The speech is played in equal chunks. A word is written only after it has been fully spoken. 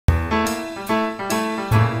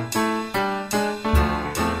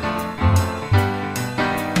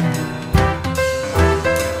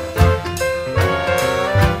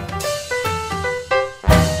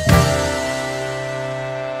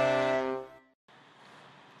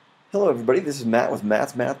Hello everybody, this is Matt with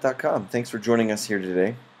mathsmath.com. Thanks for joining us here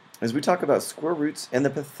today as we talk about square roots and the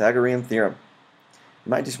Pythagorean Theorem. You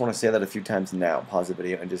might just want to say that a few times now. Pause the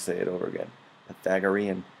video and just say it over again.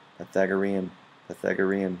 Pythagorean, Pythagorean,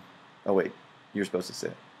 Pythagorean. Oh wait, you're supposed to say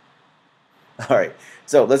it. Alright,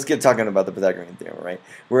 so let's get talking about the Pythagorean Theorem, right?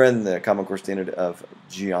 We're in the Common Core Standard of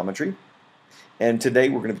Geometry, and today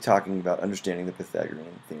we're going to be talking about understanding the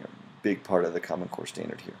Pythagorean Theorem. Big part of the Common Core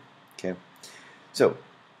Standard here. Okay, so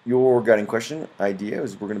your guiding question idea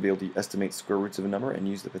is we're going to be able to estimate square roots of a number and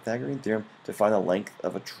use the Pythagorean theorem to find the length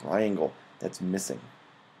of a triangle that's missing.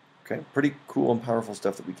 Okay, pretty cool and powerful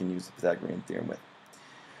stuff that we can use the Pythagorean theorem with.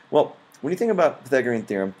 Well, when you think about the Pythagorean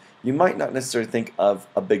theorem, you might not necessarily think of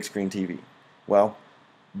a big screen TV. Well,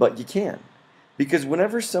 but you can. Because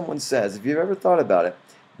whenever someone says, if you've ever thought about it,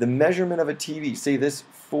 the measurement of a TV, say this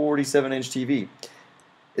 47-inch TV,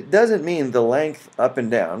 it doesn't mean the length up and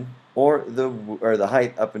down, or the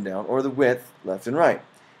height up and down, or the width left and right.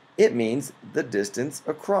 It means the distance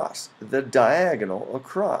across. The diagonal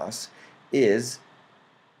across is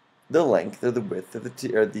the length or the width of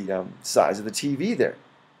the size of the TV there.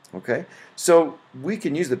 Okay, so we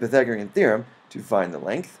can use the Pythagorean theorem to find the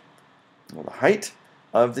length or the height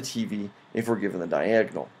of the TV if we're given the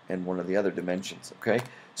diagonal and one of the other dimensions. Okay,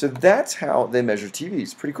 so that's how they measure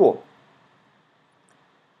TVs. Pretty cool.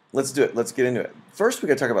 Let's do it. Let's get into it. First, we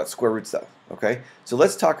got to talk about square roots, though. Okay, so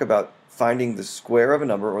let's talk about finding the square of a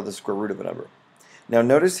number or the square root of a number. Now,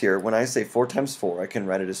 notice here when I say 4 times 4, I can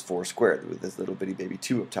write it as 4 squared with this little bitty baby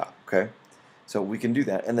 2 up top. Okay, so we can do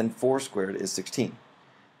that, and then 4 squared is 16.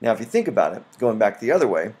 Now, if you think about it, going back the other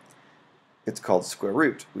way, it's called square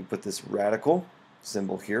root. We put this radical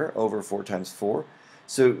symbol here over 4 times 4.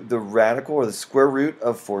 So the radical or the square root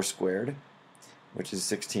of 4 squared, which is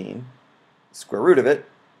 16, the square root of it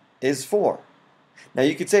is 4. Now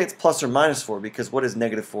you could say it's plus or minus 4 because what is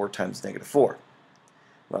negative 4 times negative 4?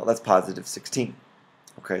 Well, that's positive 16.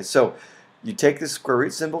 Okay, so you take the square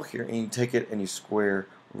root symbol here and you take it and you square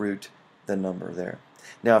root the number there.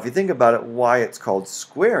 Now if you think about it, why it's called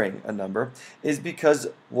squaring a number is because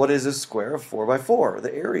what is a square of 4 by 4?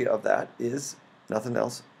 The area of that is nothing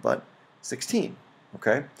else but 16.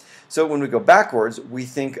 Okay, so when we go backwards, we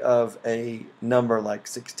think of a number like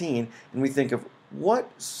 16 and we think of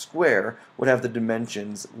what square would have the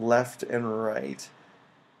dimensions left and right,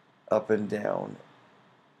 up and down?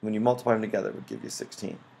 When you multiply them together, it would give you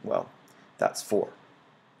 16. Well, that's 4.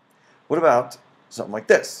 What about something like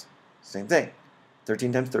this? Same thing.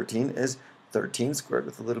 13 times 13 is 13 squared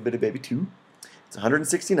with a little bit of baby 2. It's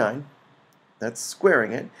 169. That's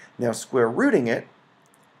squaring it. Now square rooting it,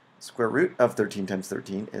 square root of 13 times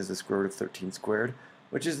 13 is the square root of 13 squared,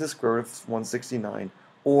 which is the square root of 169,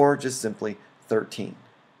 or just simply 13.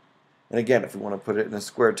 And again, if we want to put it in a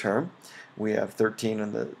square term, we have 13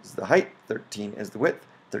 is the height, 13 is the width,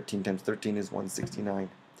 13 times 13 is 169.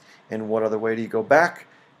 And what other way do you go back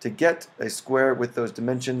to get a square with those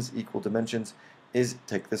dimensions, equal dimensions, is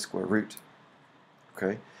take the square root.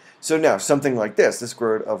 Okay, so now something like this, the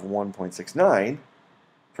square root of 1.69,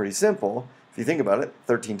 pretty simple. If you think about it,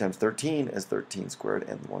 13 times 13 is 13 squared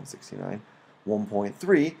and 169.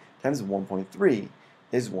 1.3 times 1.3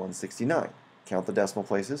 is 169. Count the decimal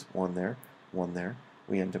places, 1 there, 1 there.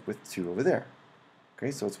 We end up with 2 over there.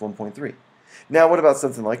 Okay, so it's 1.3. Now what about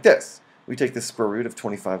something like this? We take the square root of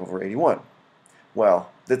 25 over 81.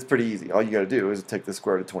 Well, that's pretty easy. All you got to do is take the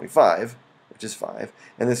square root of 25, which is 5,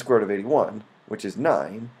 and the square root of 81, which is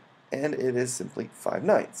 9, and it is simply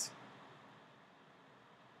 5/9.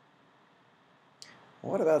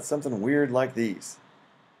 What about something weird like these?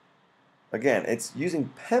 Again, it's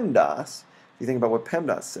using PEMDAS. If you think about what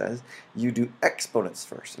PEMDAS says, you do exponents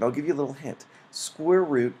first. And I'll give you a little hint. Square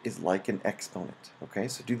root is like an exponent. Okay,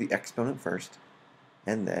 so do the exponent first,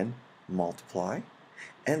 and then multiply,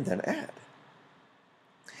 and then add.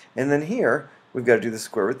 And then here, we've got to do the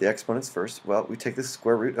square root, the exponents first. Well, we take the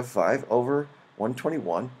square root of 5 over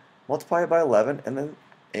 121, multiply it by 11, and then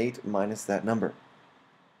 8 minus that number.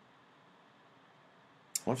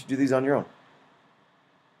 Why don't you do these on your own?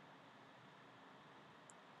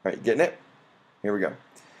 All right, getting it? Here we go.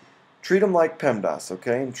 Treat them like PEMDAS,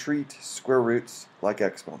 okay? And treat square roots like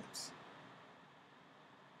exponents.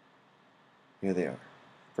 Here they are.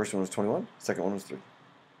 First one was 21, second one was 3.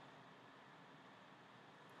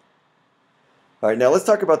 All right, now let's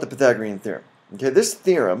talk about the Pythagorean theorem. Okay, this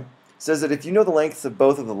theorem says that if you know the lengths of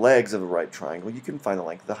both of the legs of a right triangle, you can find the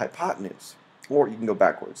length of the hypotenuse. Or you can go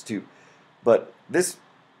backwards too. But this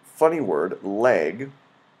funny word, leg,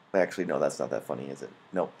 actually, no, that's not that funny, is it?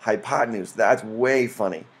 No, hypotenuse, that's way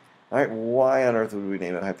funny. All right, why on earth would we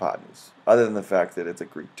name it hypotenuse, other than the fact that it's a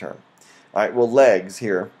Greek term? All right, well, legs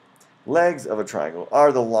here, Legs of a triangle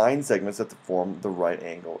are the line segments that form the right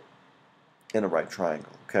angle in a right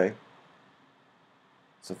triangle, okay?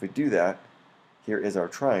 So if we do that, here is our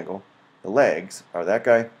triangle. The legs are that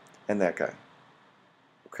guy and that guy,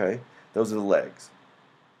 okay? Those are the legs.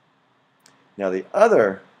 Now the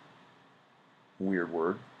other weird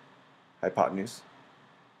word, hypotenuse,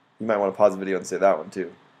 you might want to pause the video and say that one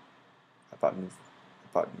too. Hypotenuse,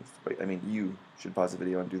 hypotenuse. Wait, I mean you should pause the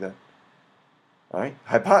video and do that. All right,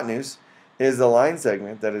 hypotenuse is the line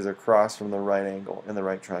segment that is across from the right angle in the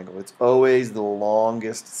right triangle. It's always the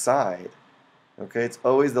longest side. Okay, it's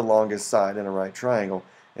always the longest side in a right triangle,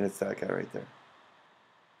 and it's that guy right there.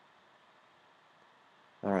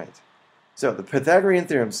 All right, so the Pythagorean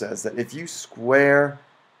theorem says that if you square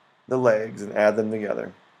the legs and add them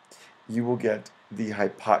together, you will get the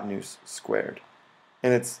hypotenuse squared.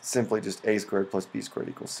 And it's simply just a squared plus b squared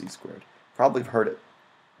equals c squared. Probably heard it.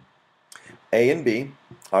 A and b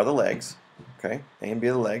are the legs, okay? A and b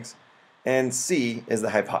are the legs, and c is the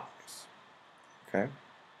hypotenuse, okay?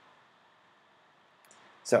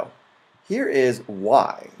 So here is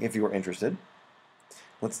y, if you are interested.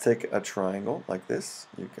 Let's take a triangle like this.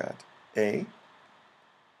 You've got A,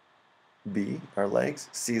 B are legs,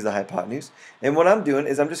 C is the hypotenuse. And what I'm doing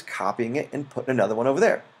is I'm just copying it and putting another one over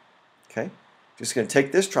there. Okay? Just going to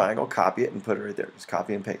take this triangle, copy it, and put it right there. Just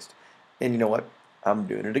copy and paste. And you know what? I'm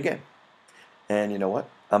doing it again. And you know what?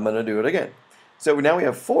 I'm going to do it again. So now we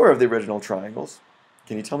have 4 of the original triangles.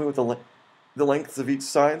 Can you tell me what the lengths of each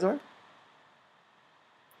sides are?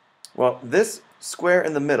 Well, this square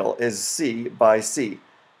in the middle is C by C.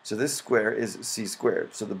 So this square is C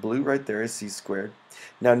squared. So the blue right there is C squared.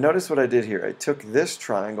 Now notice what I did here. I took this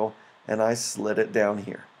triangle and I slid it down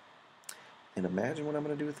here. And imagine what I'm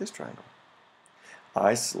going to do with this triangle.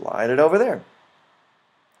 I slide it over there.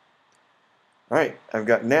 All right, I've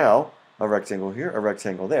got now a rectangle here, a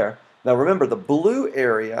rectangle there. Now remember, the blue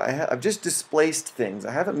area, I've just displaced things.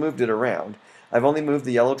 I haven't moved it around. I've only moved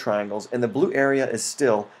the yellow triangles, and the blue area is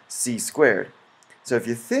still C squared. So if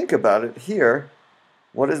you think about it here,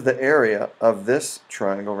 what is the area of this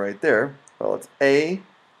triangle right there? Well, it's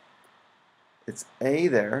A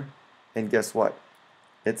there, and guess what?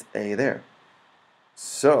 It's A there.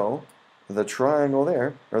 So the triangle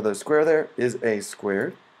there, or the square there, is A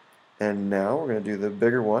squared. And now we're going to do the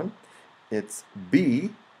bigger one. It's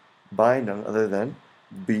B by none other than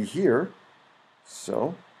B here.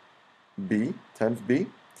 So B times B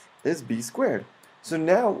is B squared. So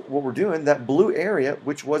now what we're doing, that blue area,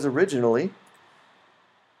 which was originally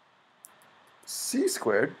C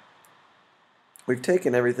squared, we've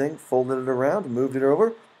taken everything, folded it around, moved it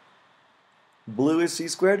over. Blue is C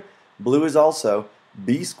squared. Blue is also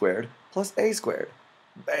B squared plus A squared.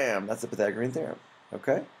 Bam! That's the Pythagorean theorem.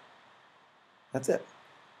 Okay? That's it.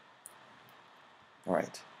 All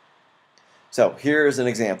right. So here's an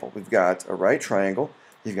example. We've got a right triangle.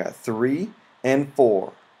 You've got 3 and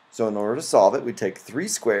 4. So in order to solve it, we take 3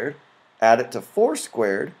 squared, add it to 4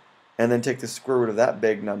 squared, and then take the square root of that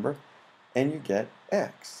big number, and you get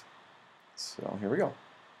x. So here we go.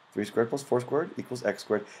 3 squared plus 4 squared equals x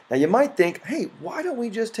squared. Now you might think, hey, why don't we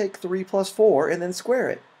just take 3 plus 4 and then square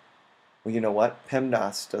it? Well, you know what?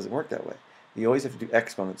 PEMDAS doesn't work that way. You always have to do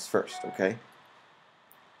exponents first, okay?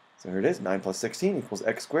 So here it is. 9 plus 16 equals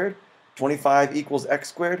x squared. 25 equals x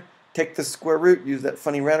squared. Take the square root, use that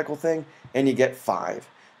funny radical thing, and you get 5.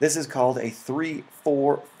 This is called a 3,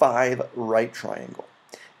 4, 5 right triangle.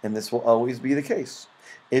 And this will always be the case.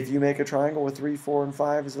 If you make a triangle with 3, 4, and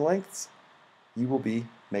 5 as the lengths, you will be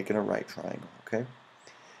making a right triangle, okay?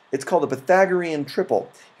 It's called a Pythagorean triple.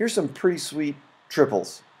 Here's some pretty sweet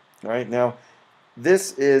triples. All right, now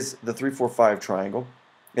this is the 3, 4, 5 triangle.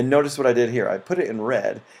 And notice what I did here. I put it in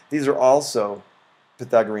red. These are also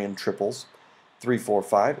Pythagorean triples. 3, 4,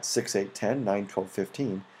 5, 6, 8, 10, 9, 12,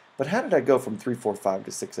 15. But how did I go from 3, 4, 5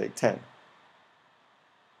 to 6, 8, 10?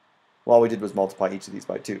 Well, all we did was multiply each of these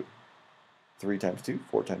by 2. 3 times 2,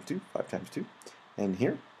 4 times 2, 5 times 2. And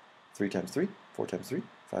here, 3 times 3, 4 times 3,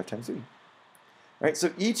 5 times 3. All right,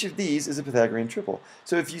 so each of these is a Pythagorean triple.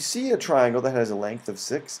 So if you see a triangle that has a length of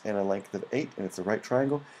 6 and a length of 8, and it's a right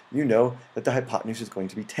triangle, you know that the hypotenuse is going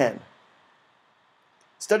to be 10.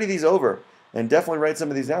 Study these over, and definitely write some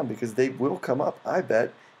of these down because they will come up, I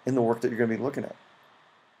bet, in the work that you're going to be looking at.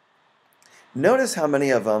 Notice how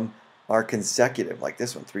many of them are consecutive, like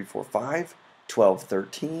this one, 3, 4, 5, 12,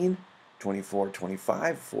 13, 24,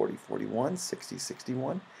 25, 40, 41, 60,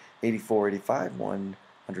 61, 84, 85,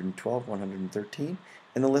 112, 113,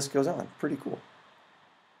 and the list goes on. Pretty cool.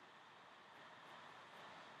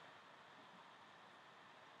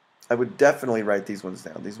 I would definitely write these ones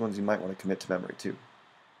down. These ones you might want to commit to memory too.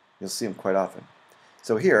 You'll see them quite often.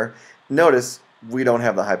 So here, notice we don't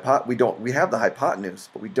have the we have the hypotenuse,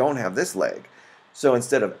 but we don't have this leg. So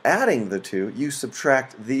instead of adding the two, you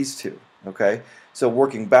subtract these two. Okay? So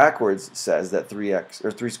working backwards says that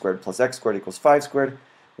 3 squared plus x squared equals 5 squared.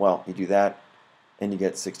 Well, you do that, and you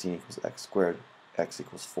get 16 equals x squared, x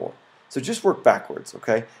equals 4. So just work backwards,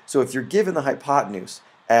 okay? So if you're given the hypotenuse,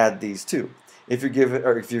 add these two. If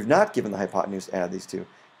you're not given the hypotenuse, add these two.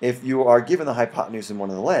 If you are given the hypotenuse in one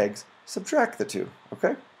of the legs, subtract the two,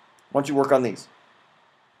 okay? Why don't you work on these?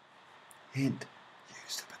 Hint,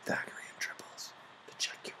 use the Pythagorean triples to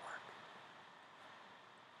check your work.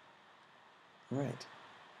 All right.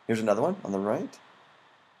 Here's another one on the right.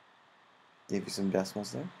 Gave you some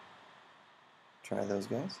decimals there. Try those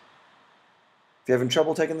guys. If you're having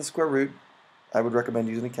trouble taking the square root, I would recommend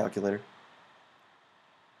using a calculator.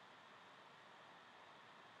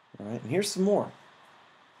 All right, and here's some more.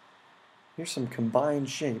 Here's some combined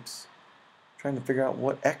shapes, trying to figure out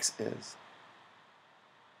what x is.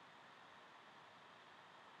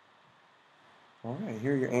 All right,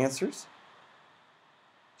 here are your answers.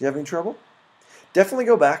 Do you have any trouble? Definitely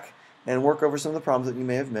go back and work over some of the problems that you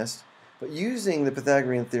may have missed, but using the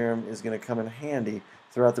Pythagorean theorem is going to come in handy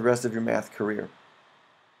throughout the rest of your math career.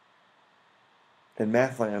 In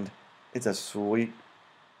Mathland, it's a sweet,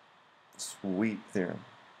 sweet theorem.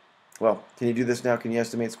 Well, can you do this now? Can you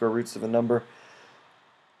estimate square roots of a number?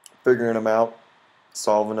 Figuring them out,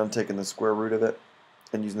 solving them, taking the square root of it,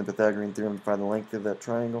 and using the Pythagorean theorem to find the length of that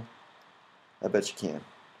triangle? I bet you can.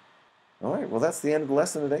 All right, well, that's the end of the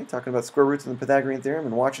lesson today, talking about square roots and the Pythagorean theorem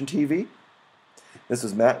and watching TV. This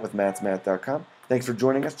is Matt with mathsmath.com. Thanks for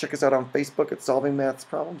joining us. Check us out on Facebook at Solving Maths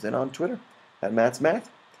Problems and on Twitter at Maths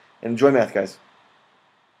Math. And enjoy math, guys.